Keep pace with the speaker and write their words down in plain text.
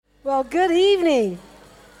Well, good evening.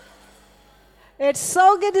 It's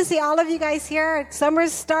so good to see all of you guys here.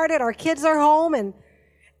 Summer's started, our kids are home,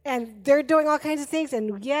 and they're doing all kinds of things,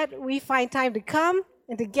 and yet we find time to come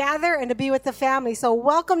and to gather and to be with the family. So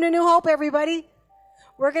welcome to New Hope, everybody.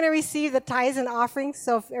 We're going to receive the tithes and offerings,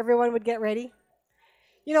 so if everyone would get ready.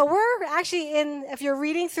 You know, we're actually if you're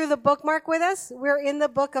reading through the bookmark with us, we're in the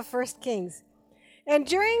book of 1 Kings. And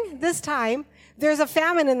during this time, there's a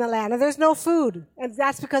famine in the land, and there's no food. And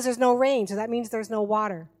that's because there's no rain, so that means there's no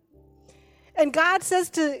water. And God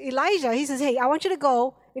says to Elijah, he says, hey, I want you to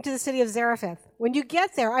go into the city of Zarephath. When you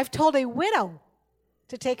get there, I've told a widow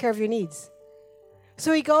to take care of your needs.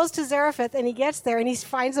 So he goes to Zarephath, and he gets there, and he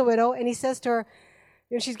finds a widow, and he says to her,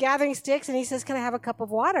 you know, she's gathering sticks, and he says, can I have a cup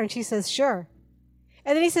of water? And she says, sure.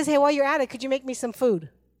 And then he says, hey, while you're at it, could you make me some food?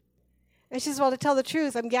 And she says, well, to tell the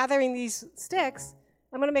truth, I'm gathering these sticks.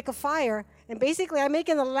 I'm going to make a fire. And basically, I'm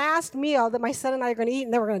making the last meal that my son and I are going to eat,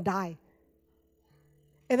 and then we're going to die.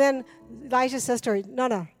 And then Elijah says to her,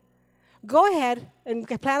 no. Go ahead and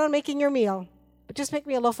plan on making your meal, but just make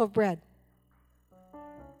me a loaf of bread.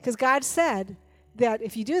 Because God said that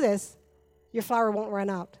if you do this, your flour won't run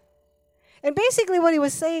out. And basically what he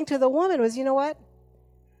was saying to the woman was, you know what?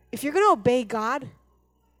 If you're going to obey God,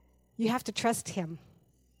 you have to trust him.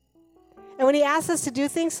 And when he asks us to do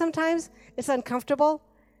things sometimes, it's uncomfortable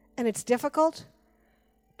and it's difficult,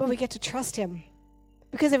 but we get to trust him.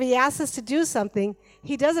 Because if he asks us to do something,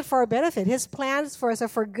 he does it for our benefit. His plans for us are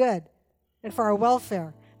for good and for our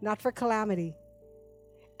welfare, not for calamity.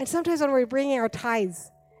 And sometimes when we're bringing our tithes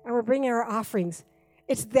and we're bringing our offerings,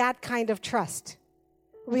 it's that kind of trust.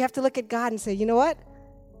 We have to look at God and say, you know what?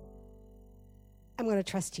 I'm going to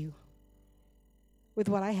trust you with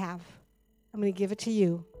what I have. I'm going to give it to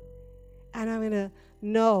you. And I'm going to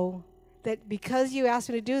know that because you asked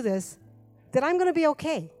me to do this, that I'm going to be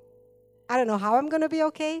okay. I don't know how I'm going to be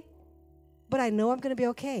okay, but I know I'm going to be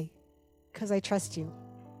okay because I trust you.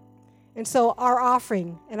 And so our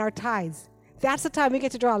offering and our tithes, that's the time we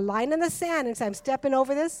get to draw a line in the sand and say, I'm stepping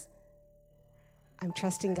over this. I'm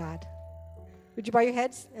trusting God. Would you bow your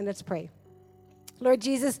heads and let's pray. Lord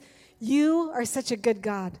Jesus, you are such a good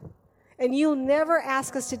God. And you'll never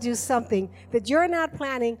ask us to do something that you're not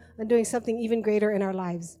planning on doing something even greater in our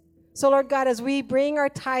lives. So, Lord God, as we bring our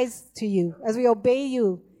tithes to you, as we obey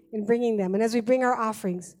you in bringing them, and as we bring our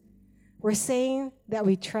offerings, we're saying that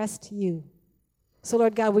we trust you. So,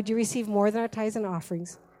 Lord God, would you receive more than our tithes and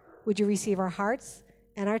offerings? Would you receive our hearts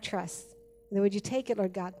and our trust? And then would you take it,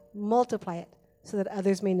 Lord God, multiply it so that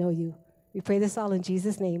others may know you. We pray this all in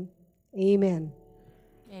Jesus' name. Amen.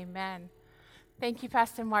 Amen. Thank you,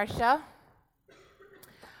 Pastor Marcia.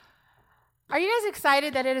 Are you guys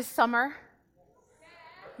excited that it is summer?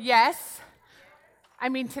 Yes. I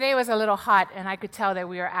mean, today was a little hot, and I could tell that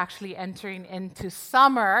we are actually entering into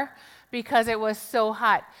summer because it was so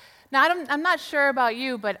hot. Now, I'm not sure about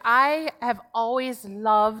you, but I have always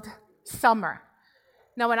loved summer.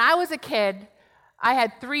 Now, when I was a kid, I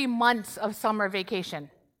had 3 months of summer vacation,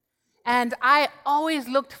 and I always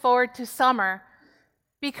looked forward to summer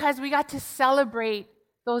because we got to celebrate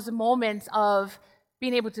those moments of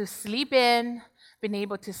being able to sleep in, being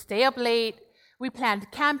able to stay up late. We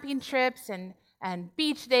planned camping trips and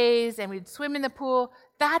beach days, and we'd swim in the pool.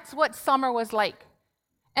 That's what summer was like.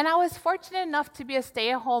 And I was fortunate enough to be a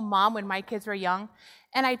stay-at-home mom when my kids were young,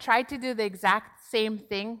 and I tried to do the exact same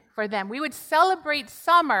thing for them. We would celebrate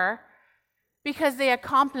summer because they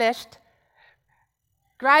accomplished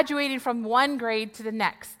graduating from one grade to the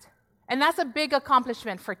next. And that's a big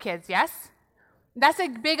accomplishment for kids, yes? That's a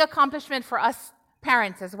big accomplishment for us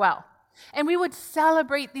parents as well. And we would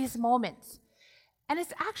celebrate these moments. And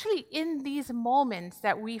it's actually in these moments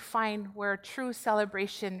that we find where true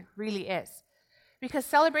celebration really is. Because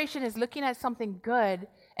celebration is looking at something good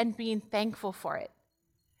and being thankful for it.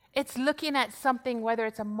 It's looking at something, whether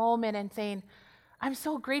it's a moment, and saying, I'm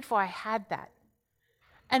so grateful I had that.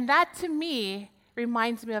 And that, to me,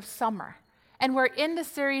 reminds me of summer. And we're in the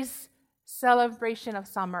series Celebration of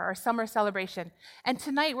Summer, or Summer Celebration. And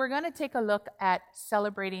tonight, we're going to take a look at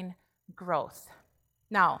celebrating growth.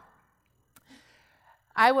 Now,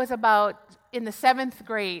 I was about in the 7th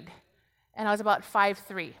grade, and I was about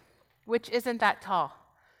 5'3", which isn't that tall.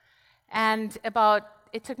 And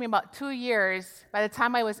it took me about 2 years. By the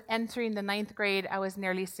time I was entering the 9th grade, I was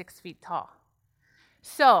nearly 6 feet tall.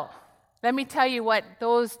 So, let me tell you what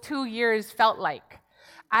those 2 years felt like.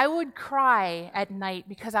 I would cry at night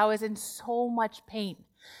because I was in so much pain.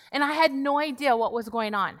 And I had no idea what was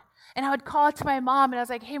going on. And I would call to my mom, and I was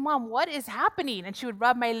like, hey, Mom, what is happening? And she would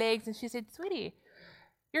rub my legs, and she said, sweetie,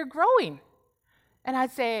 you're growing. And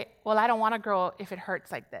I'd say, well, I don't want to grow if it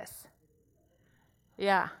hurts like this.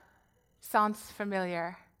 Yeah. Sounds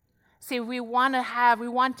familiar. See, we want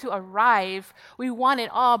to arrive, we want it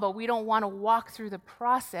all, but we don't want to walk through the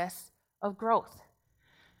process of growth.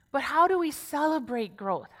 But how do we celebrate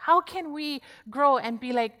growth? How can we grow and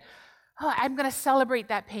be like, oh, I'm going to celebrate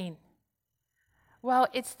that pain? Well,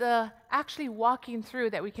 it's the actually walking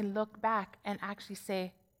through that we can look back and actually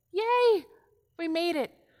say, yay, we made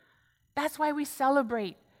it. That's why we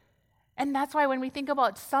celebrate. And that's why when we think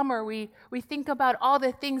about summer, we think about all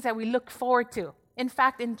the things that we look forward to. In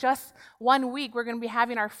fact, in just 1 week, we're going to be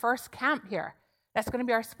having our first camp here. That's going to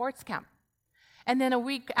be our sports camp. And then a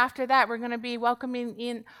week after that, we're going to be welcoming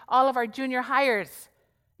in all of our junior hires.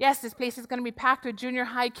 Yes, this place is going to be packed with junior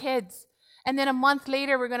high kids. And then a month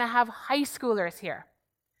later, we're going to have high schoolers here.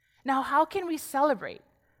 Now, how can we celebrate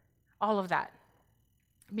all of that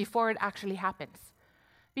before it actually happens?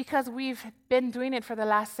 Because we've been doing it for the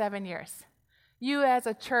last 7 years. You as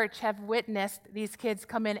a church have witnessed these kids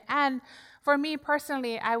come in. And for me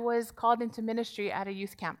personally, I was called into ministry at a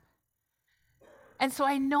youth camp. And so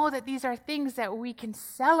I know that these are things that we can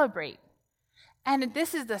celebrate. And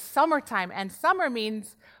this is the summertime, and summer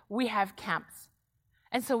means we have camps.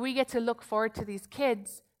 And so we get to look forward to these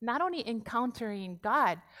kids not only encountering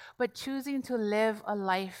God, but choosing to live a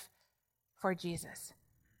life for Jesus.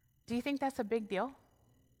 Do you think that's a big deal?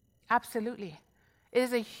 Absolutely. It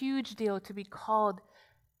is a huge deal to be called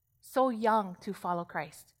so young to follow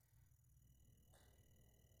Christ.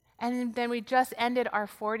 And then we just ended our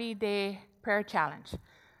 40-day prayer challenge,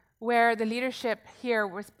 where the leadership here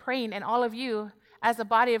was praying, and all of you, as a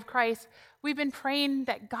body of Christ, we've been praying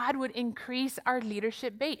that God would increase our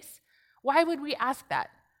leadership base. Why would we ask that?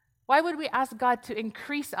 Why would we ask God to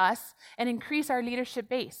increase us and increase our leadership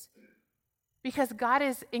base? Because God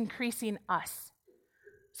is increasing us.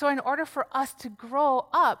 So in order for us to grow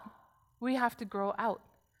up, we have to grow out.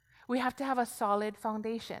 We have to have a solid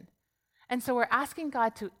foundation. And so we're asking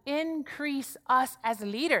God to increase us as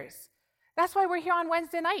leaders. That's why we're here on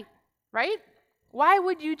Wednesday night, right? Why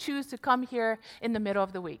would you choose to come here in the middle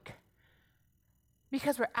of the week?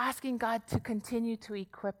 Because we're asking God to continue to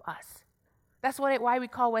equip us. That's why we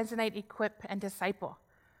call Wednesday night Equip and Disciple.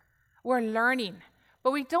 We're learning.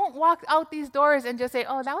 But we don't walk out these doors and just say,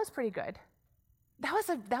 oh, that was pretty good.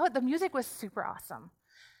 The music was super awesome.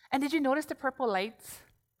 And did you notice the purple lights?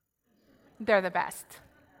 They're the best.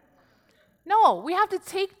 No, we have to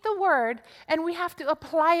take the word and we have to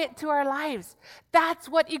apply it to our lives. That's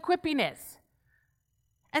what equipping is.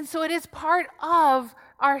 And so it is part of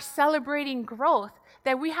our celebrating growth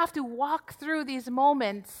that we have to walk through these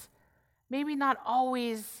moments, maybe not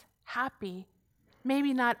always happy,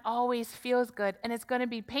 maybe not always feels good, and it's going to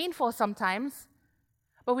be painful sometimes,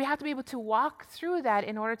 but we have to be able to walk through that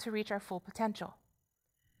in order to reach our full potential.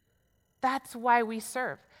 That's why we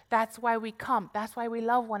serve. That's why we come. That's why we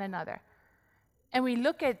love one another. And we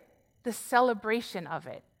look at the celebration of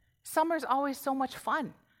it. Summer's always so much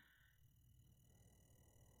fun.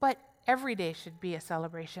 But every day should be a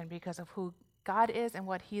celebration because of who God is and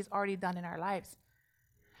what He's already done in our lives.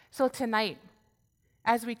 So tonight,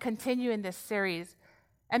 as we continue in this series,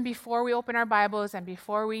 and before we open our Bibles and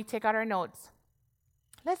before we take out our notes,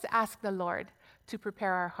 let's ask the Lord to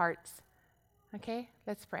prepare our hearts. Okay?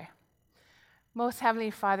 Let's pray. Most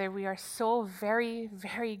Heavenly Father, we are so very,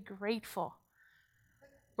 very grateful.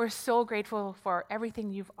 We're so grateful for everything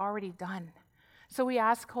you've already done. So we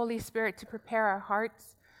ask, Holy Spirit, to prepare our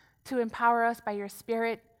hearts, to empower us by your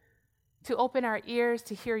Spirit, to open our ears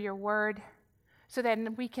to hear your word, so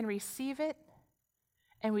that we can receive it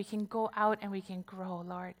and we can go out and we can grow,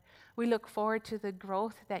 Lord. We look forward to the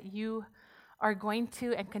growth that you are going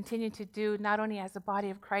to and continue to do, not only as the body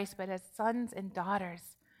of Christ, but as sons and daughters.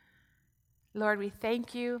 Lord, we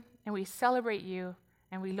thank you and we celebrate you,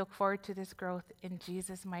 and we look forward to this growth in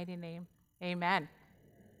Jesus' mighty name. Amen.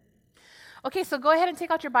 Okay, so go ahead and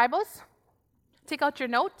take out your Bibles. Take out your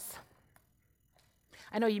notes.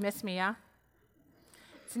 I know you missed me, yeah?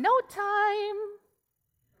 It's note time.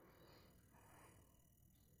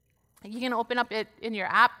 You can open up it in your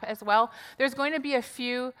app as well. There's going to be a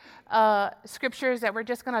few scriptures that we're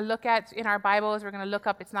just going to look at in our Bibles. We're going to look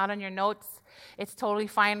up. It's not on your notes. It's totally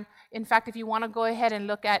fine. In fact, if you want to go ahead and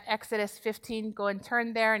look at Exodus 15, go and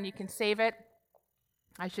turn there and you can save it.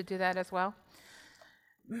 I should do that as well.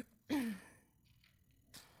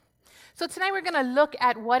 So tonight we're going to look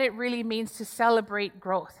at what it really means to celebrate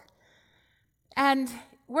growth. And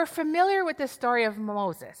we're familiar with the story of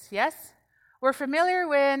Moses, yes? We're familiar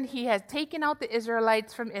when he has taken out the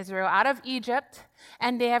Israelites from Israel out of Egypt,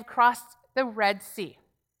 and they have crossed the Red Sea.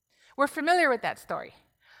 We're familiar with that story.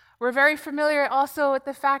 We're very familiar also with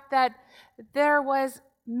the fact that there was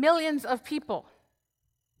millions of people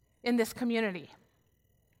in this community.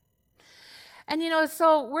 And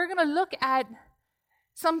so we're going to look at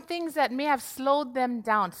some things that may have slowed down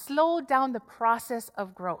the process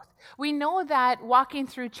of growth. We know that walking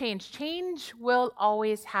through change will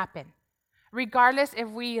always happen. Regardless if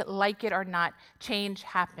we like it or not, change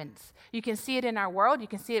happens. You can see it in our world. You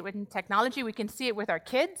can see it with technology. We can see it with our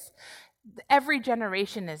kids. Every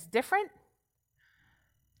generation is different.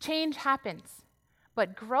 Change happens.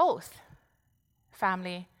 But growth,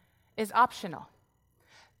 family, is optional.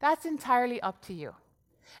 That's entirely up to you.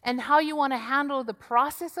 And how you want to handle the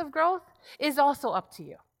process of growth is also up to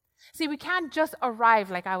you. See, we can't just arrive,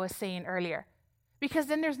 like I was saying earlier, because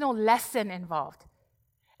then there's no lesson involved.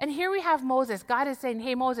 And here we have Moses. God is saying,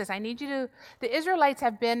 hey, Moses, I need you to, the Israelites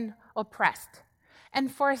have been oppressed.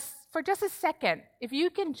 And for just a second, if you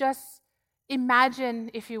can just imagine,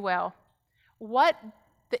 if you will, what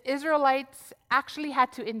the Israelites actually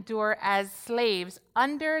had to endure as slaves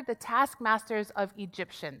under the taskmasters of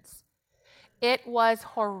Egyptians. It was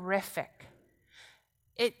horrific.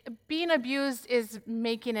 Being abused is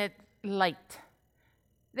making it light.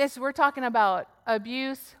 We're talking about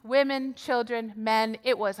abuse, women, children, men.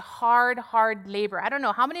 It was hard labor. I don't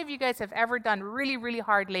know, how many of you guys have ever done really, really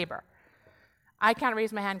hard labor? I can't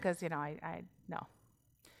raise my hand because, I know.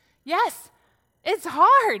 Yes, it's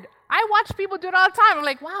hard. I watch people do it all the time. I'm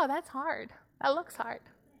like, wow, that's hard. That looks hard.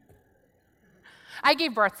 I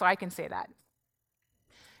gave birth, so I can say that.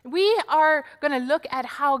 We are going to look at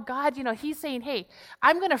how God, he's saying, hey,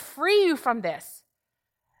 I'm going to free you from this.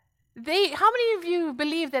 How many of you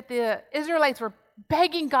believe that the Israelites were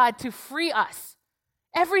begging God to free us?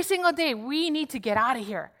 Every single day, we need to get out of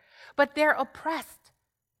here. But they're oppressed.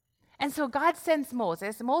 And so God sends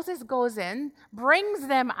Moses. Moses goes in, brings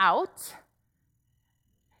them out,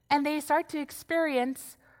 and they start to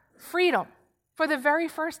experience freedom for the very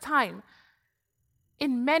first time.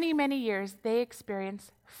 In many, many years, they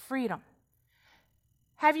experience freedom.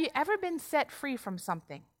 Have you ever been set free from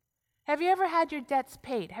something? Have you ever had your debts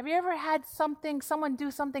paid? Have you ever had someone do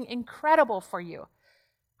something incredible for you?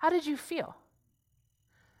 How did you feel?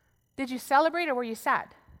 Did you celebrate or were you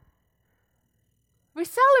sad? We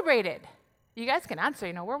celebrated. You guys can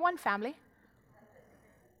answer, we're one family.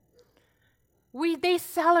 They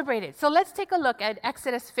celebrated. So let's take a look at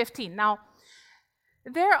Exodus 15. Now,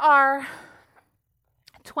 there are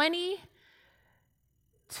 21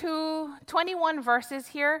 verses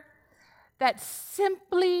here that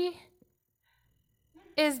simply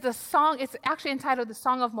is the song. It's actually entitled the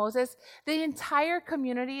Song of Moses. The entire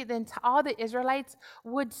community, all the Israelites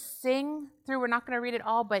would sing through. We're not going to read it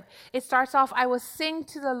all, but it starts off, I will sing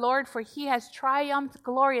to the Lord, for he has triumphed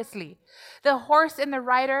gloriously. The horse and the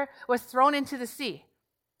rider was thrown into the sea.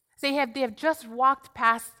 So they have just walked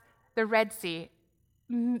past the Red Sea.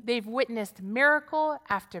 They've witnessed miracle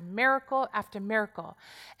after miracle after miracle,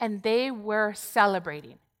 and they were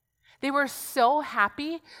celebrating. They were so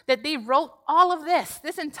happy that they wrote all of this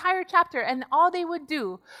entire chapter, and all they would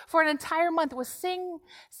do for an entire month was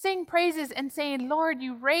sing praises and saying, Lord,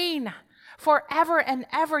 you reign forever and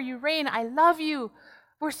ever. You reign. I love you.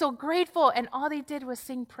 We're so grateful. And all they did was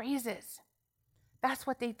sing praises. That's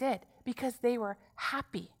what they did because they were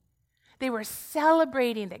happy. They were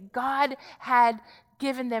celebrating that God had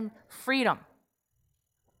given them freedom.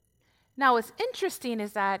 Now, what's interesting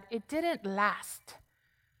is that it didn't last.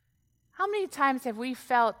 How many times have we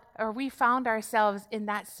felt or we found ourselves in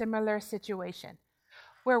that similar situation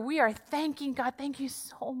where we are thanking God, thank you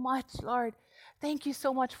so much, Lord. Thank you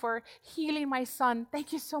so much for healing my son.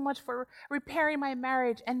 Thank you so much for repairing my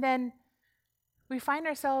marriage. And then we find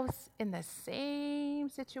ourselves in the same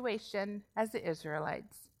situation as the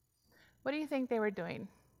Israelites. What do you think they were doing?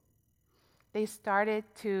 They started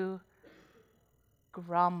to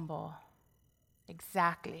grumble.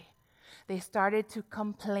 Exactly. They started to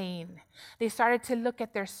complain. They started to look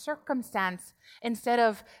at their circumstance instead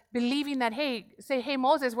of believing that, hey,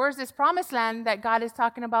 Moses, where's this promised land that God is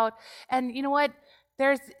talking about? And you know what?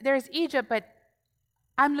 There's Egypt, but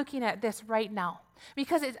I'm looking at this right now.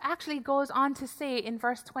 Because it actually goes on to say in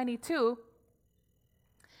verse 22,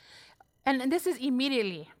 and this is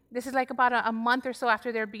immediately. This is like about a month or so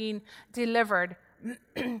after they're being delivered.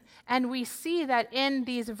 And we see that in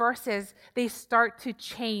these verses, they start to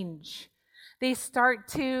change.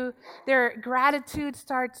 Their gratitude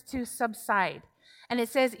starts to subside. And it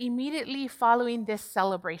says immediately following this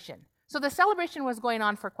celebration. So the celebration was going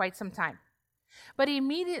on for quite some time. But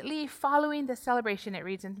immediately following the celebration, it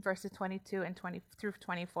reads in verses 22 and 20 through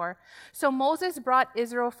 24. So Moses brought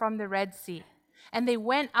Israel from the Red Sea, and they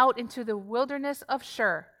went out into the wilderness of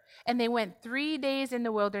Shur. And they went 3 days in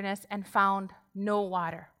the wilderness and found no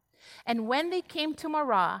water. And when they came to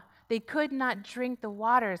Marah, they could not drink the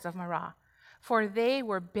waters of Marah, for they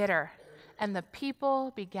were bitter, and the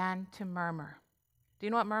people began to murmur. Do you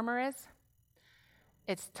know what murmur is?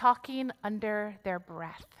 It's talking under their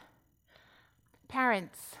breath.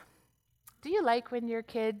 Parents, do you like when your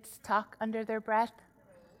kids talk under their breath?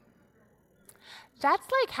 That's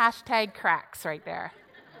like #cracks right there.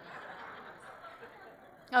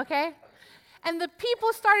 Okay? And the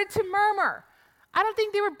people started to murmur. I don't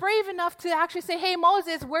think they were brave enough to actually say, hey,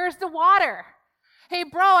 Moses, where's the water? Hey,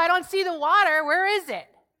 bro, I don't see the water. Where is it?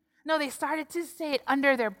 No, they started to say it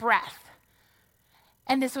under their breath.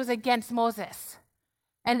 And this was against Moses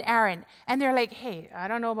and Aaron. And they're like, hey, I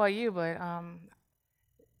don't know about you, but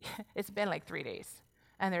it's been like 3 days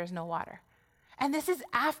and there's no water. And this is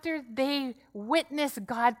after they witnessed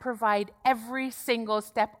God provide every single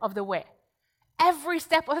step of the way. Every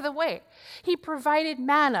step of the way. He provided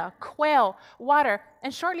manna, quail, water.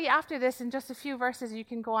 And shortly after this, in just a few verses, you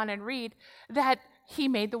can go on and read that he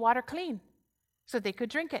made the water clean so they could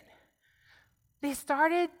drink it. They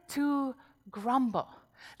started to grumble.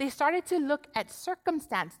 They started to look at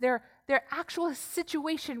circumstance, their actual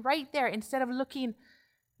situation right there, instead of looking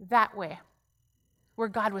that way, where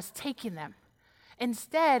God was taking them.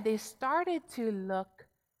 Instead, they started to look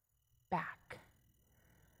back.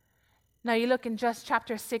 Now you look in just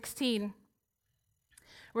chapter 16.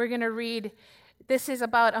 We're going to read, this is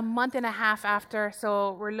about a month and a half after,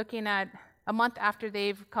 so we're looking at a month after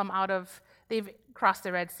they've crossed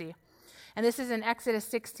the Red Sea. And this is in Exodus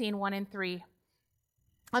 16, 1 and 3.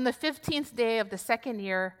 On the 15th day of the second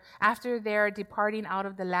year, after their departing out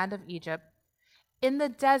of the land of Egypt, in the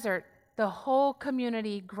desert, the whole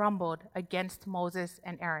community grumbled against Moses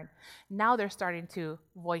and Aaron. Now they're starting to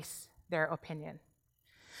voice their opinion.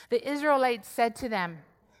 The Israelites said to them,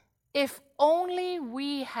 if only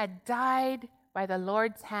we had died by the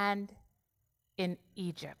Lord's hand in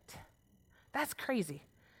Egypt. That's crazy.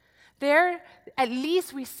 There, at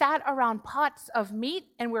least we sat around pots of meat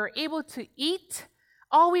and we were able to eat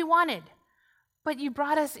all we wanted. But you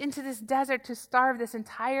brought us into this desert to starve this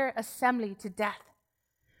entire assembly to death.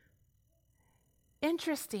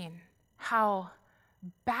 Interesting how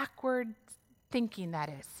backward thinking that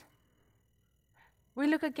is. We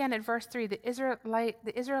look again at verse 3. The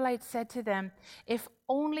Israelites said to them, if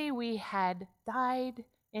only we had died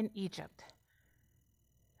in Egypt.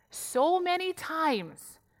 So many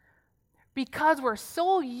times, because we're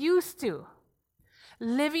so used to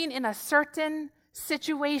living in a certain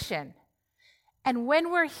situation, and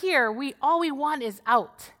when we're here, all we want is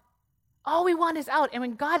out. All we want is out. And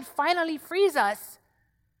when God finally frees us,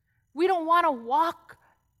 we don't want to walk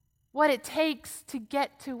what it takes to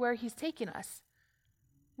get to where he's taking us.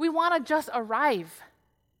 We want to just arrive.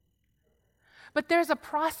 But there's a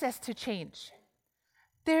process to change.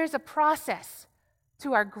 There's a process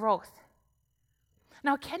to our growth.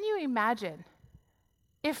 Now, can you imagine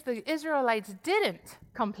if the Israelites didn't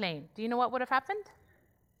complain? Do you know what would have happened?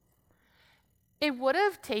 It would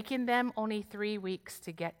have taken them only 3 weeks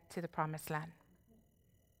to get to the promised land.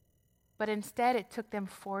 But instead, it took them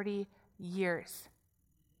 40 years.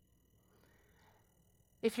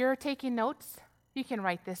 If you're taking notes, you can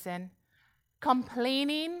write this in.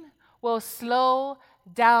 Complaining will slow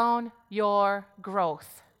down your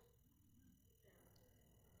growth.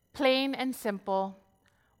 Plain and simple,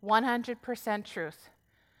 100% truth.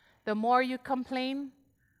 The more you complain,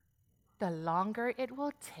 the longer it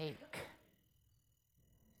will take.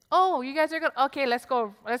 Oh, you guys are good. Okay, let's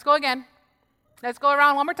go. Let's go again. Let's go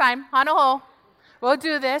around one more time. On a hole. We'll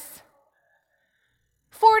do this.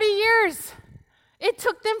 40 years. It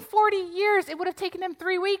took them 40 years. It would have taken them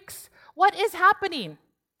 3 weeks. What is happening?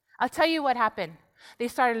 I'll tell you what happened. They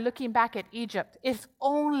started looking back at Egypt. If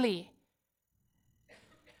only.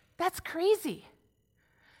 That's crazy.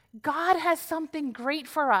 God has something great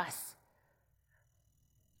for us.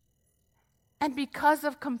 And because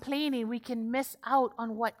of complaining, we can miss out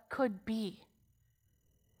on what could be.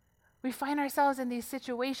 We find ourselves in these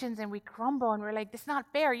situations and we grumble and we're like, it's not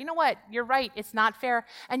fair. You know what? You're right. It's not fair.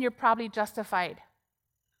 And you're probably justified.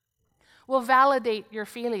 We'll validate your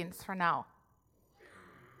feelings for now.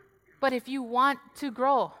 But if you want to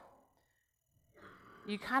grow,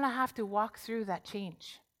 you kind of have to walk through that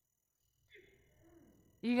change.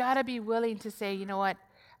 You got to be willing to say, you know what?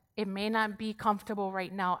 It may not be comfortable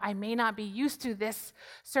right now. I may not be used to this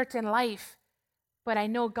certain life, but I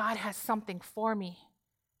know God has something for me.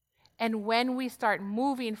 And when we start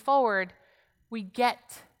moving forward, we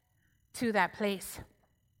get to that place.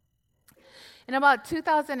 In about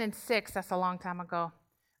 2006, that's a long time ago,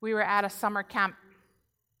 we were at a summer camp.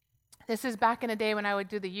 This is back in the day when I would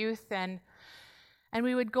do the youth, and And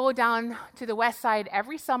we would go down to the west side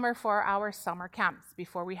every summer for our summer camps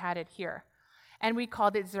before we had it here. And we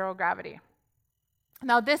called it Zero Gravity.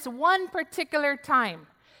 Now, this one particular time,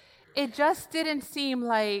 it just didn't seem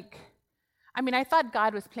like, I thought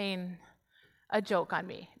God was playing a joke on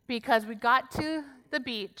me, because we got to the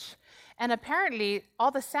beach, and apparently all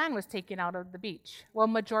the sand was taken out of the beach. Well,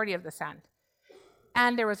 majority of the sand.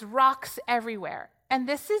 And there was rocks everywhere. And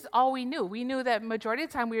this is all we knew. We knew that majority of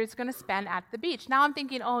the time we were just going to spend at the beach. Now I'm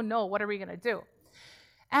thinking, oh no, what are we going to do?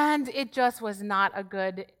 And it just was not a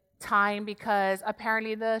good time, because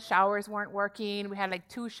apparently the showers weren't working. We had like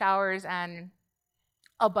 2 showers and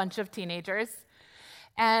a bunch of teenagers.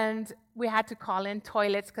 And we had to call in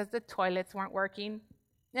toilets because the toilets weren't working.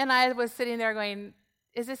 And I was sitting there going,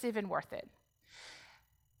 is this even worth it?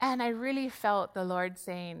 And I really felt the Lord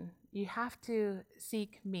saying, you have to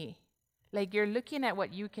seek me. Like, you're looking at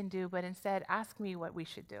what you can do, but instead ask me what we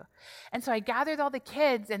should do. And so I gathered all the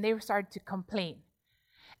kids, and they started to complain.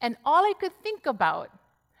 And all I could think about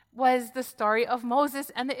was the story of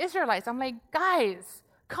Moses and the Israelites. I'm like, guys,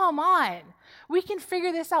 come on. We can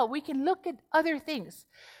figure this out. We can look at other things.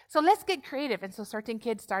 So let's get creative. And so certain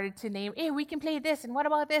kids started to name, hey, we can play this, and what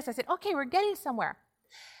about this? I said, okay, we're getting somewhere.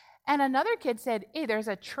 And another kid said, hey, there's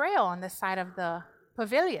a trail on the side of the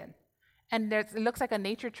pavilion. And it looks like a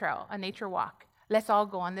nature trail, a nature walk. Let's all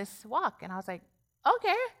go on this walk. And I was like,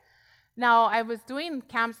 okay. Now, I was doing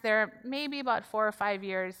camps there maybe about 4 or 5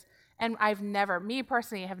 years, and me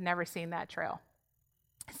personally, have never seen that trail.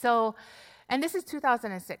 So, and this is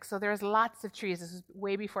 2006, so there's lots of trees. This is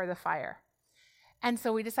way before the fire. And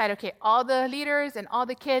so we decided, okay, all the leaders and all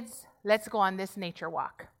the kids, let's go on this nature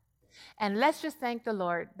walk. And let's just thank the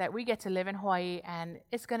Lord that we get to live in Hawaii, and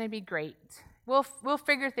it's going to be great. We'll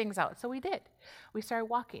figure things out. So we did. We started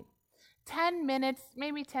walking. 10 minutes,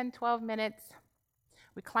 maybe 10, 12 minutes.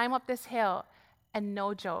 We climb up this hill, and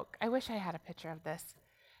no joke, I wish I had a picture of this.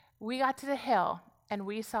 We got to the hill, and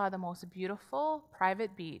we saw the most beautiful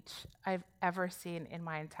private beach I've ever seen in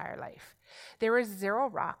my entire life. There were 0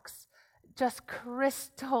 rocks, just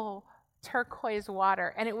crystal turquoise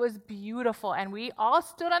water, and it was beautiful. And we all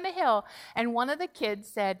stood on the hill, and one of the kids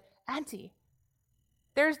said, Auntie,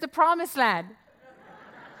 there's the promised land.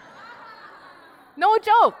 No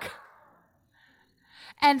joke.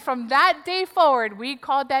 And from that day forward, we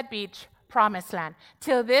called that beach Promised Land.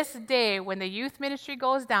 Till this day, when the youth ministry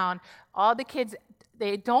goes down, all the kids,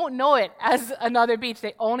 they don't know it as another beach.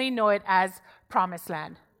 They only know it as Promised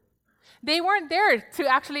Land. They weren't there to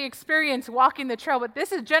actually experience walking the trail, but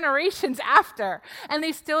this is generations after, and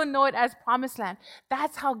they still know it as Promised Land.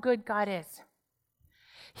 That's how good God is.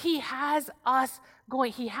 He has us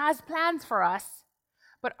going. He has plans for us,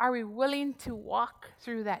 but are we willing to walk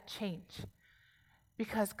through that change?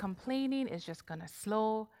 Because complaining is just going to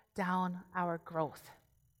slow down our growth.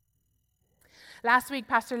 Last week,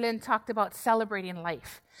 Pastor Lynn talked about celebrating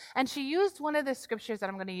life, and she used one of the scriptures that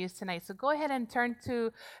I'm going to use tonight. So go ahead and turn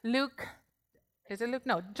to Luke. Is it Luke?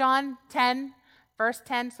 No, John 10, verse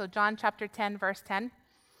 10. So John chapter 10, verse 10.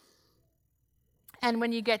 And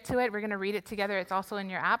when you get to it, we're going to read it together. It's also in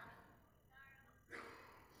your app.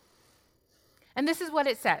 And this is what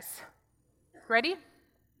it says. Ready?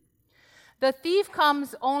 The thief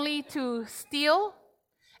comes only to steal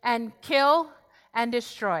and kill and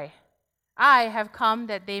destroy. I have come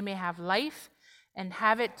that they may have life and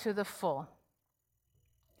have it to the full.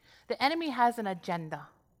 The enemy has an agenda.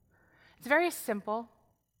 It's very simple.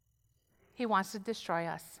 He wants to destroy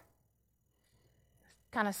us.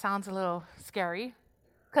 Kind of sounds a little scary,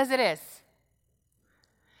 because it is.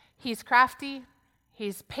 He's crafty,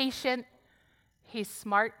 he's patient, he's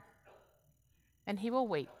smart, and he will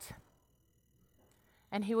wait.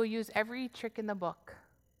 And he will use every trick in the book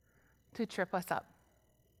to trip us up.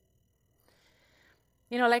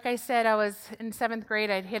 You know, like I said, I was in 7th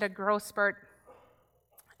grade, I'd hit a growth spurt.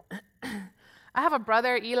 I have a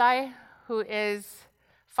brother, Eli, who is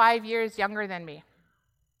 5 years younger than me.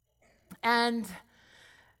 And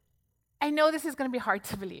I know this is going to be hard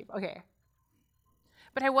to believe, okay.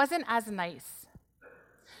 But I wasn't as nice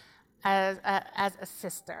as a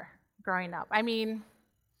sister growing up. I mean,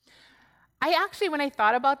 I actually, when I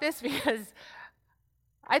thought about this, because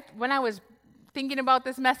when I was thinking about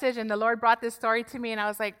this message and the Lord brought this story to me, and I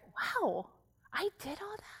was like, wow, I did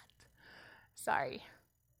all that? Sorry.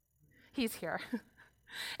 He's here.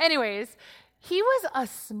 Anyways, he was a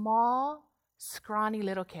small, scrawny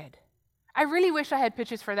little kid. I really wish I had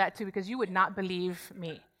pictures for that too, because you would not believe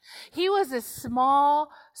me. He was a small,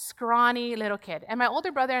 scrawny little kid. And my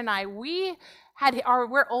older brother and I,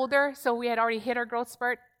 we're older, so we had already hit our growth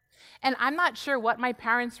spurt. And I'm not sure what my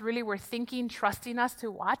parents really were thinking, trusting us to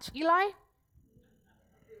watch Eli.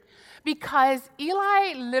 because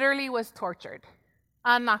Eli literally was tortured.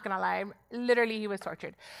 I'm not going to lie. Literally, he was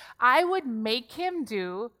tortured. I would make him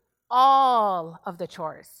do all of the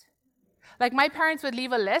chores. Like my parents would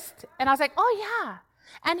leave a list, and I was like, oh, yeah.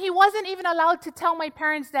 And he wasn't even allowed to tell my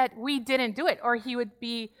parents that we didn't do it, or he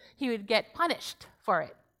would get punished for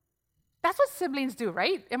it. That's what siblings do,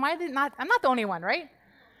 right? I'm not the only one, right?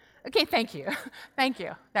 Okay, thank you. Thank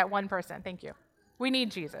you, that one person. Thank you. We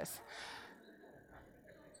need Jesus.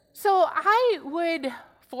 So I would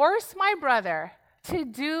force my brother to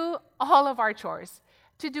do all of our chores,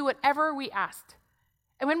 to do whatever we asked.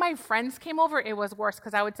 And when my friends came over, it was worse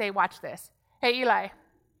because I would say, watch this. Hey, Eli,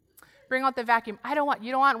 bring out the vacuum. You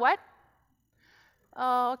don't want what?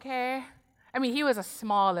 Oh, okay. I mean, he was a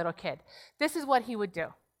small little kid. This is what he would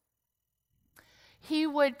do. He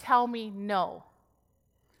would tell me no.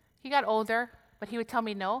 He got older, but he would tell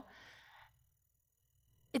me no.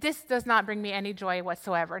 This does not bring me any joy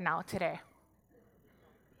whatsoever now, today.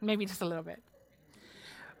 Maybe just a little bit.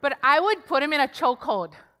 But I would put him in a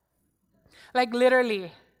chokehold. Like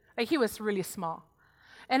literally. Like he was really small.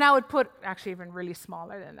 And I would actually even really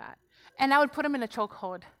smaller than that. And I would put him in a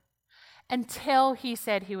chokehold until he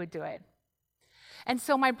said he would do it. And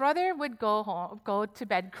so my brother would go to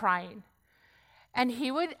bed crying. And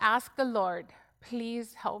he would ask the Lord,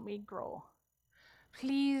 please help me grow.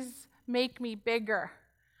 Please make me bigger.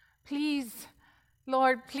 Please,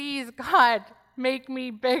 Lord, please, God, make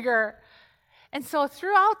me bigger. And so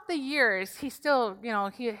throughout the years, he still,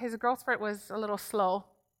 his growth spurt was a little slow.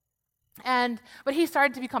 But he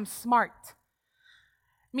started to become smart,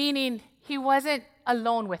 meaning he wasn't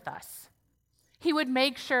alone with us. He would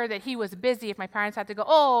make sure that he was busy if my parents had to go,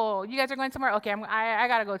 oh, you guys are going somewhere? Okay, I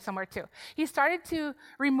got to go somewhere too. He started to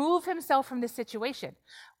remove himself from this situation.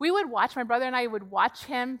 My brother and I would watch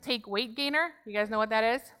him take weight gainer. You guys know what that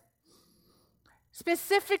is?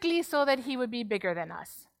 Specifically so that he would be bigger than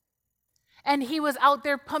us. And he was out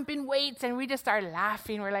there pumping weights, and we just started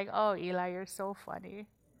laughing. We're like, oh, Eli, you're so funny.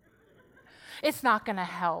 It's not going to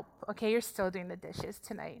help. Okay, you're still doing the dishes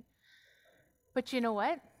tonight. But you know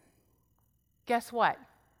what? Guess what?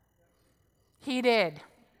 He did.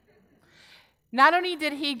 Not only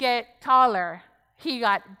did he get taller, he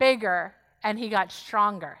got bigger, and he got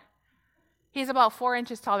stronger. He's about 4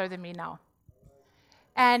 inches taller than me now.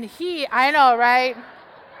 And I know, right?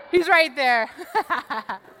 He's right there.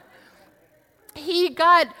 He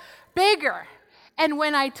got bigger. And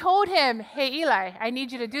when I told him, hey, Eli, I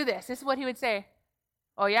need you to do this is what he would say.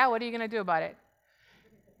 Oh, yeah? What are you going to do about it?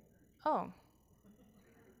 Oh,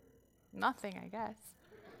 nothing, I guess.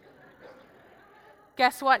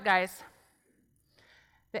 Guess what, guys?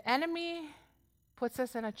 The enemy puts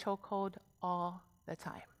us in a chokehold all the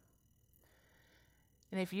time.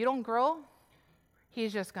 And if you don't grow,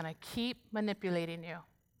 he's just going to keep manipulating you.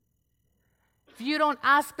 If you don't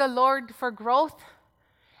ask the Lord for growth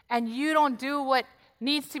and you don't do what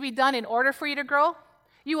needs to be done in order for you to grow,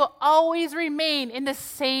 you will always remain in the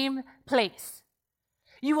same place.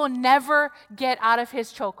 You will never get out of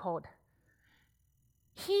his chokehold.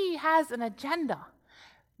 He has an agenda.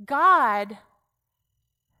 God,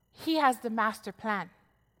 he has the master plan.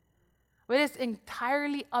 But it's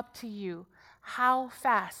entirely up to you how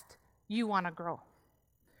fast you want to grow.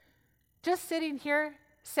 Just sitting here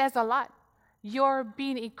says a lot. You're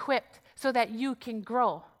being equipped so that you can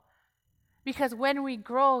grow. Because when we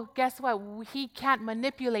grow, guess what? He can't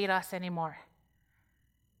manipulate us anymore.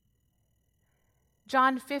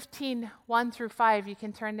 John 15, 1-5, you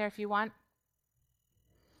can turn there if you want.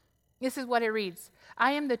 This is what it reads.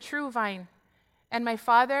 I am the true vine, and my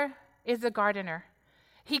Father is the gardener.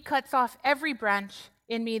 He cuts off every branch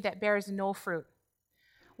in me that bears no fruit,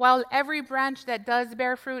 while every branch that does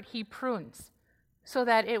bear fruit, he prunes, so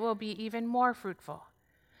that it will be even more fruitful.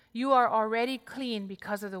 You are already clean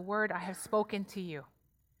because of the word I have spoken to you.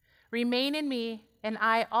 Remain in me, and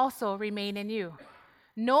I also remain in you.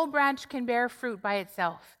 No branch can bear fruit by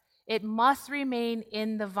itself. It must remain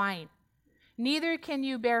in the vine. Neither can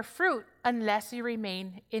you bear fruit unless you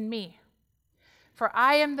remain in me. For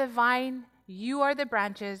I am the vine, you are the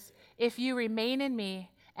branches. If you remain in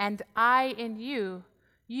me, and I in you,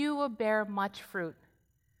 you will bear much fruit.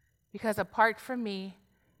 Because apart from me,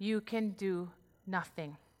 you can do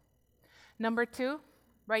nothing. Number 2,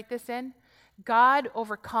 write this in. God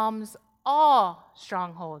overcomes all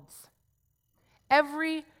strongholds.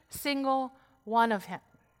 Every single one of him.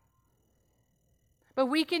 But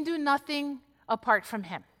we can do nothing apart from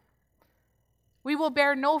him. We will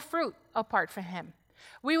bear no fruit apart from him.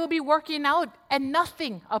 We will be working out and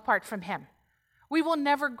nothing apart from him. We will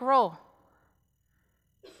never grow.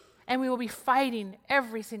 And we will be fighting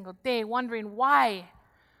every single day, wondering why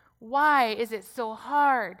Why is it so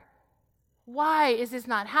hard? Why is this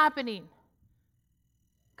not happening?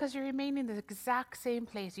 Because you remain in the exact same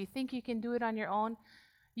place. You think you can do it on your own?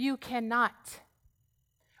 You cannot.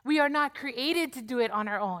 We are not created to do it on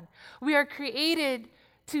our own. We are created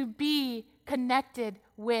to be connected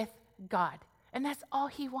with God. And that's all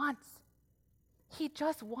He wants. He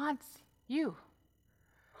just wants you.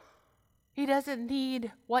 He doesn't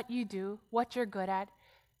need what you do, what you're good at.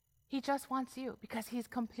 He just wants you because He's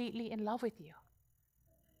completely in love with you.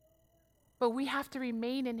 But we have to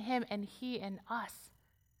remain in Him and He in us.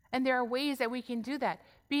 And there are ways that we can do that.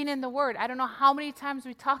 Being in the Word. I don't know how many times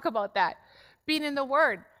we talk about that. Being in the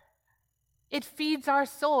Word. It feeds our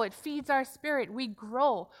soul. It feeds our spirit. We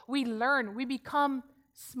grow. We learn. We become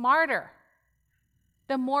smarter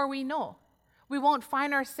the more we know. We won't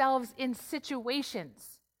find ourselves in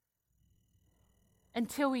situations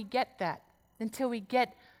until we get that, until we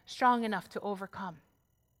get strong enough to overcome.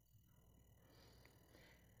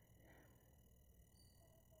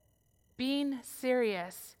 Being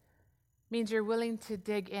serious means you're willing to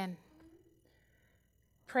dig in.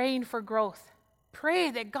 Praying for growth.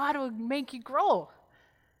 Pray that God will make you grow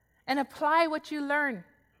and apply what you learn,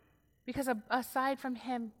 because aside from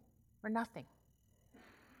Him, we're nothing.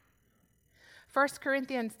 1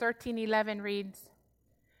 Corinthians 13:11 reads,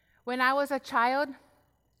 "When I was a child,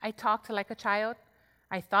 I talked like a child,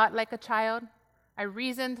 I thought like a child, I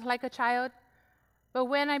reasoned like a child, but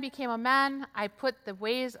when I became a man, I put the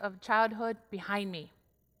ways of childhood behind me."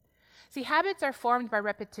 See, habits are formed by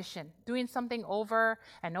repetition, doing something over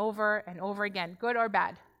and over and over again, good or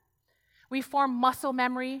bad. We form muscle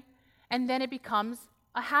memory, and then it becomes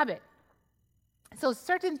a habit. So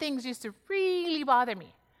certain things used to really bother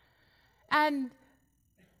me. And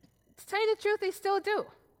to tell you the truth, they still do.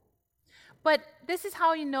 But this is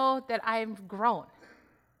how you know that I've grown,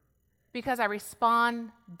 because I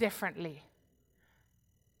respond differently.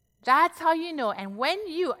 That's how you know. And when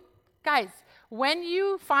you, guys, when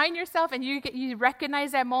you find yourself and you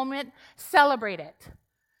recognize that moment, celebrate it.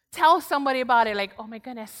 Tell somebody about it, like, oh my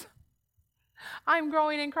goodness, I'm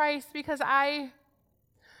growing in Christ because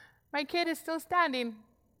my kid is still standing.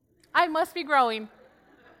 I must be growing.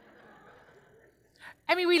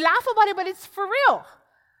 I mean, we laugh about it, but it's for real.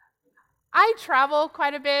 I travel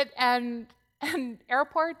quite a bit, and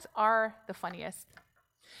airports are the funniest,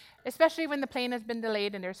 especially when the plane has been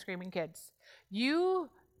delayed and they're screaming kids. You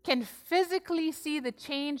can physically see the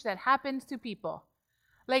change that happens to people.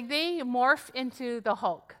 Like, they morph into the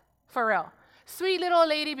Hulk, for real. Sweet little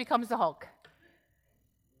lady becomes the Hulk.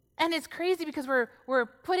 And it's crazy because we're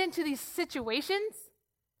put into these situations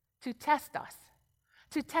to test us,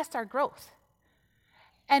 to test our growth.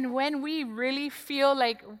 And when we really feel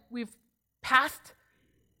like we've passed,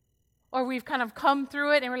 or we've kind of come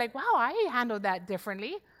through it and we're like, wow, I handled that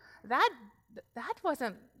differently. That's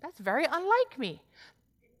very unlike me.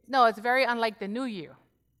 No, it's very unlike the new you.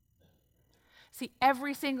 See,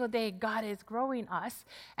 every single day, God is growing us,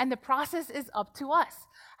 and the process is up to us.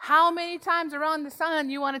 How many times around the sun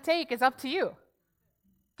you want to take is up to you.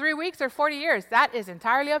 3 weeks or 40 years, that is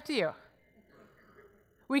entirely up to you.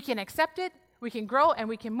 We can accept it, we can grow, and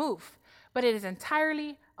we can move, but it is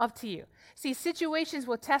entirely up to you. See, situations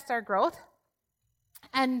will test our growth,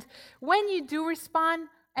 and when you do respond,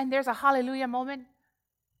 and there's a hallelujah moment,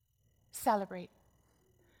 celebrate.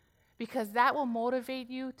 Because that will motivate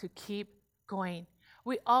you to keep going.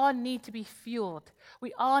 We all need to be fueled.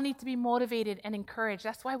 We all need to be motivated and encouraged.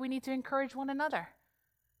 That's why we need to encourage one another.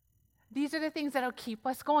 These are the things that will keep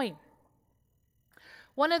us going.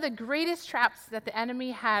 One of the greatest traps that the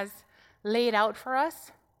enemy has laid out for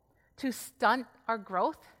us to stunt our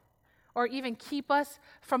growth or even keep us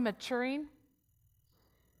from maturing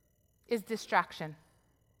is distraction.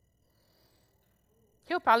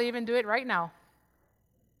 He'll probably even do it right now.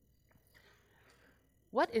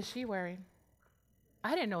 What is she wearing?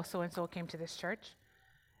 I didn't know so-and-so came to this church.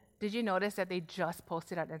 Did you notice that they just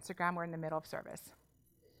posted on Instagram we're in the middle of service?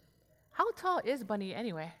 How tall is Bunny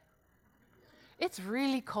anyway? It's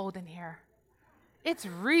really cold in here. It's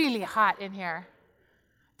really hot in here.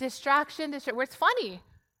 Distraction, where it's funny,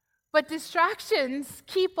 but distractions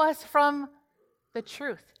keep us from the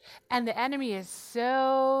truth. And the enemy is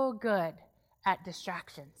so good at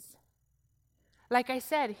distractions. Like I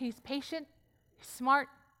said, he's patient, he's smart,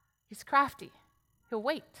 he's crafty. He'll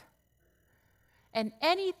wait. And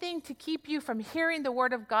anything to keep you from hearing the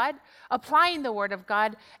Word of God, applying the Word of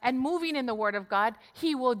God, and moving in the Word of God,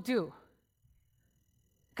 he will do.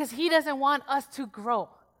 Because he doesn't want us to grow.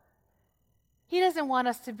 He doesn't want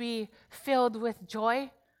us to be filled with joy.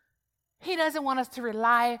 He doesn't want us to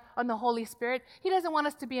rely on the Holy Spirit. He doesn't want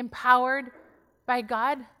us to be empowered by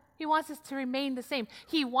God. He wants us to remain the same.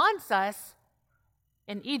 He wants us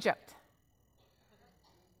in Egypt.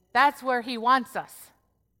 That's where he wants us.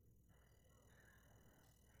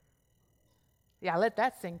 Yeah, let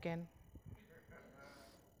that sink in.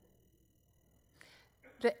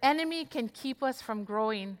 The enemy can keep us from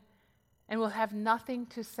growing, and we'll have nothing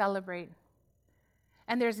to celebrate.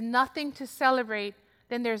 And there's nothing to celebrate,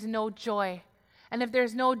 then there's no joy. And if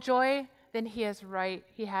there's no joy, then he is right.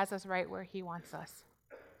 He has us right where he wants us.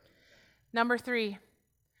 Number 3,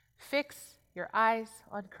 fix your eyes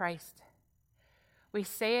on Christ. We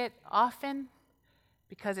say it often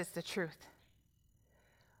because it's the truth.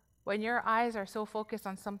 When your eyes are so focused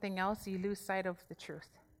on something else, you lose sight of the truth.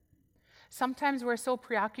 Sometimes we're so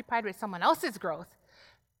preoccupied with someone else's growth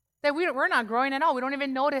that we're not growing at all. We don't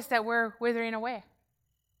even notice that we're withering away.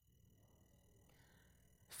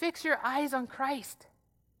 Fix your eyes on Christ.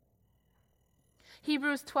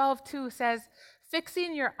 Hebrews 12:2 says,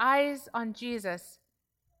 fixing your eyes on Jesus,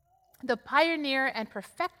 the pioneer and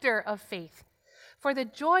perfecter of faith. For the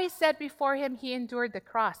joy set before him, he endured the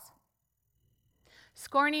cross,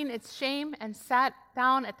 scorning its shame, and sat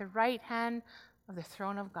down at the right hand of the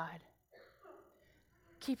throne of God.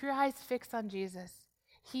 Keep your eyes fixed on Jesus.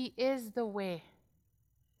 He is the way.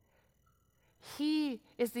 He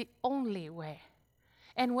is the only way.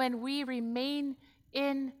 And when we remain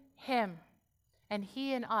in him and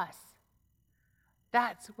he in us,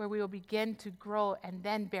 that's where we will begin to grow and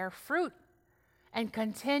then bear fruit and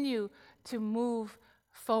continue to move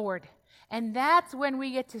forward. And that's when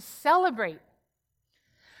we get to celebrate.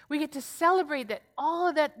 We get to celebrate that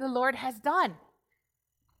all that the Lord has done.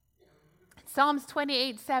 Psalms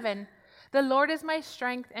 28:7, the Lord is my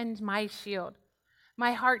strength and my shield.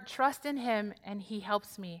 My heart trusts in him, and he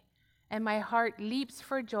helps me. And my heart leaps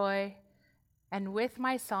for joy, and with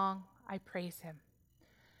my song I praise him.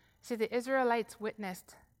 See, the Israelites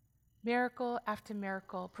witnessed miracle after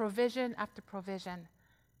miracle, provision after provision.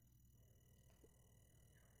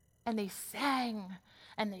 And they sang,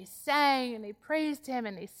 and they sang, and they praised him,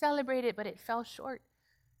 and they celebrated, but it fell short.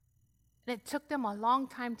 And it took them a long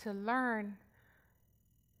time to learn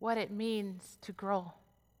what it means to grow.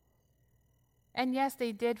 And yes,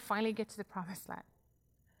 they did finally get to the promised land.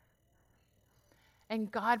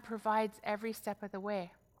 And God provides every step of the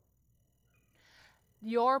way.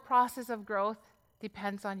 Your process of growth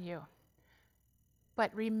depends on you.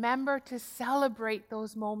 But remember to celebrate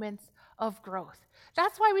those moments of growth.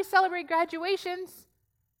 That's why we celebrate graduations,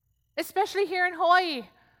 especially here in Hawaii.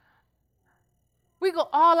 We go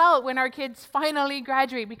all out when our kids finally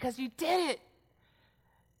graduate because you did it.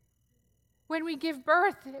 When we give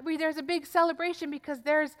birth, there's a big celebration because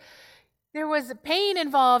there was pain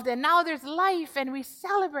involved, and now there's life, and we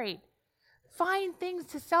celebrate. Find things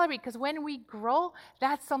to celebrate, because when we grow,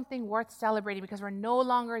 that's something worth celebrating, because we're no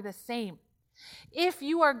longer the same. If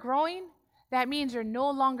you are growing, that means you're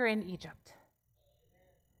no longer in Egypt.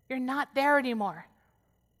 You're not there anymore.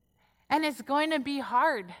 And it's going to be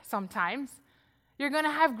hard sometimes. You're going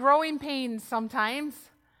to have growing pains sometimes.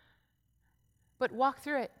 But walk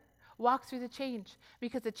through it. Walk through the change,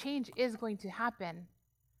 because the change is going to happen.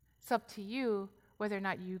 It's up to you whether or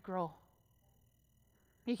not you grow.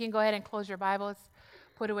 You can go ahead and close your Bibles,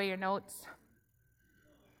 put away your notes.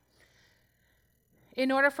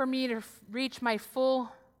 In order for me to reach my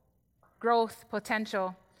full growth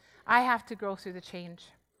potential, I have to grow through the change.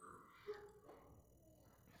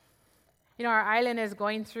 You know, our island is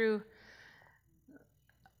going through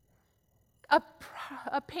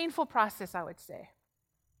a painful process, I would say.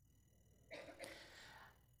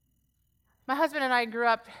 My husband and I grew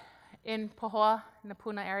up in Pahoa, in the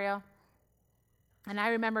Puna area. And I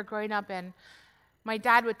remember growing up, and my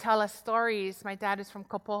dad would tell us stories. My dad is from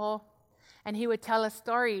Kopoho, and he would tell us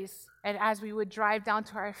stories. And as we would drive down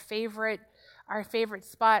to our favorite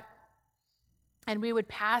spot, and we would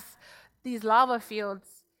pass these lava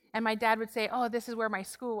fields, and my dad would say, "Oh, this is where my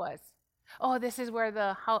school was. Oh, this is where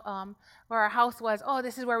where our house was. Oh,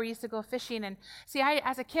 this is where we used to go fishing." And see,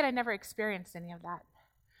 as a kid, I never experienced any of that,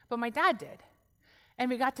 but my dad did, and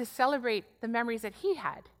we got to celebrate the memories that he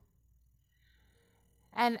had.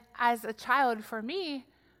 And as a child, for me,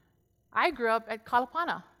 I grew up at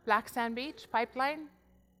Kalapana, Black Sand Beach, Pipeline.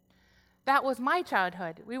 That was my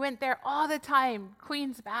childhood. We went there all the time,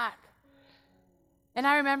 Queen's Bath. And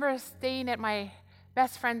I remember staying at my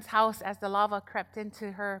best friend's house as the lava crept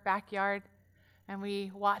into her backyard, and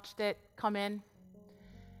we watched it come in.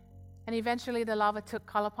 And eventually the lava took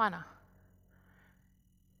Kalapana.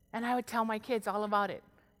 And I would tell my kids all about it.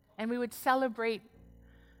 And we would celebrate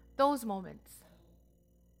those moments.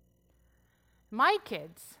 My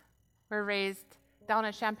kids were raised down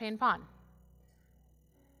at Champagne Pond.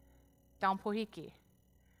 down Pohiki.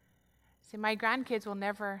 See, my grandkids will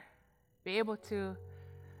never be able to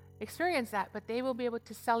experience that, but they will be able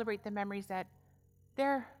to celebrate the memories that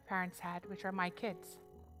their parents had, which are my kids.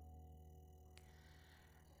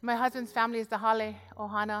 My husband's family is the Hale,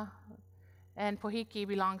 Ohana, and Pohiki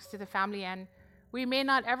belongs to the family, and we may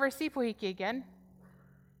not ever see Pohiki again.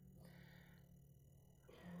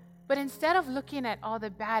 But instead of looking at all the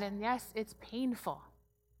bad, and yes, it's painful,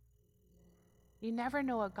 you never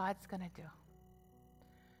know what God's going to do.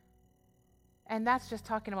 And that's just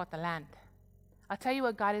talking about the land. I'll tell you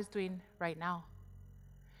what God is doing right now.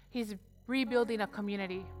 He's rebuilding a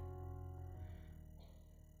community.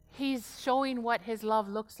 He's showing what his love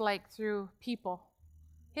looks like through people,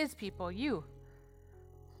 his people, you.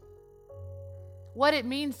 What it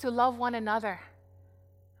means to love one another.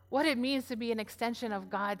 What it means to be an extension of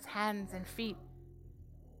God's hands and feet.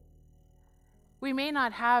 We may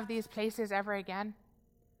not have these places ever again,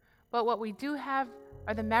 but what we do have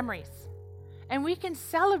are the memories. And we can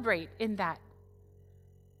celebrate in that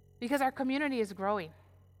because our community is growing.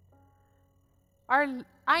 Our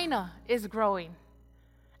Aina is growing.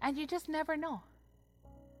 And you just never know.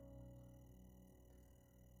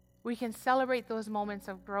 We can celebrate those moments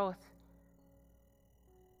of growth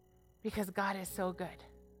because God is so good.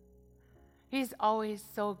 He's always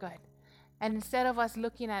so good. And instead of us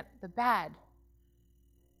looking at the bad,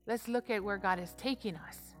 let's look at where God is taking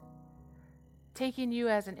us. Taking you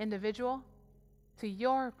as an individual to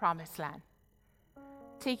your promised land.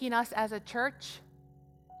 Taking us as a church.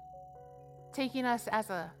 Taking us as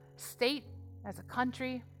a state, as a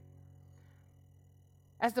country,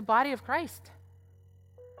 as the body of Christ.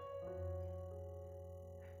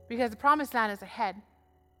 Because the promised land is ahead.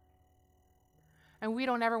 And we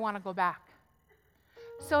don't ever want to go back.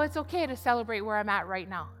 So it's okay to celebrate where I'm at right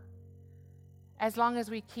now, as long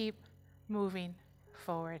as we keep moving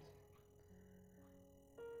forward.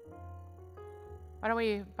 Why don't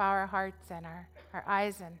we bow our hearts and our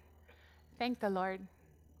eyes and thank the Lord.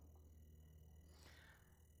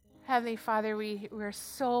 Heavenly Father, we're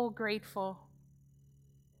so grateful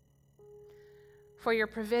for your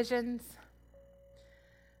provisions,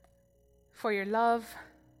 for your love,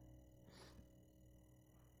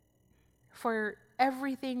 for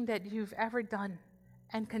everything that you've ever done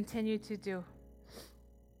and continue to do.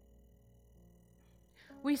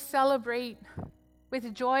 We celebrate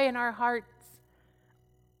with joy in our hearts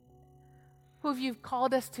who you've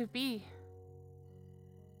called us to be.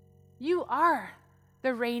 You are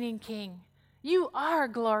the reigning King. You are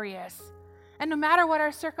glorious. And no matter what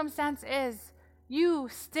our circumstance is, you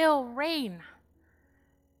still reign.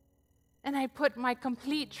 And I put my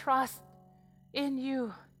complete trust in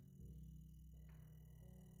you.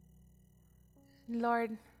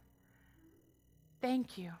 Lord,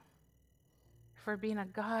 thank you for being a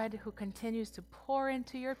God who continues to pour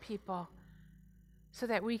into your people so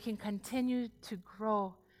that we can continue to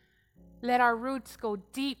grow. Let our roots go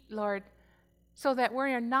deep, Lord, so that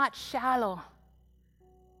we are not shallow,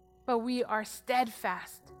 but we are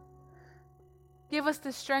steadfast. Give us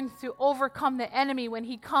the strength to overcome the enemy when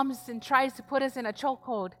he comes and tries to put us in a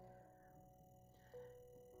chokehold.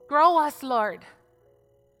 Grow us, Lord.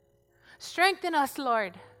 Strengthen us,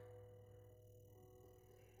 Lord.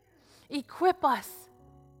 Equip us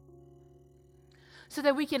so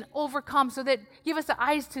that we can overcome, so that give us the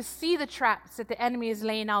eyes to see the traps that the enemy is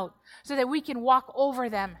laying out, so that we can walk over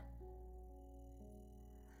them.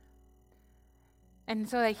 And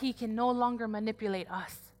so that he can no longer manipulate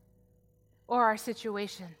us or our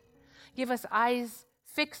situation. Give us eyes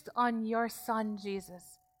fixed on your Son, Jesus,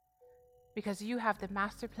 because you have the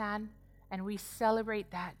master plan, and we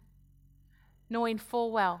celebrate that, knowing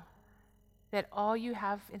full well that all you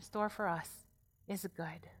have in store for us is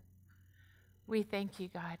good. We thank you,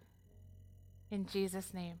 God. In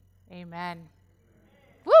Jesus' name, amen.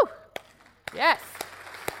 Woo! Yes.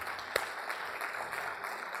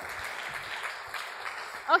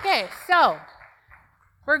 Okay, so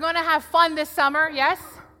we're going to have fun this summer, yes?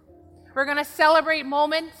 We're going to celebrate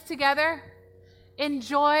moments together.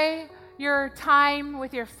 Enjoy your time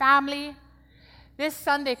with your family. This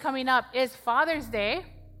Sunday coming up is Father's Day.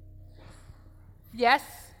 Yes,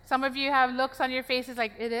 some of you have looks on your faces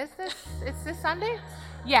like, it's this Sunday?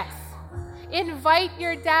 Yes. Invite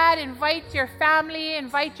your dad, invite your family,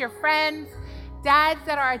 invite your friends. Dads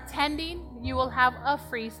that are attending, you will have a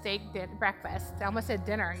free steak breakfast. I almost said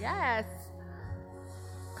dinner. Yes.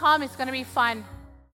 Come, it's going to be fun.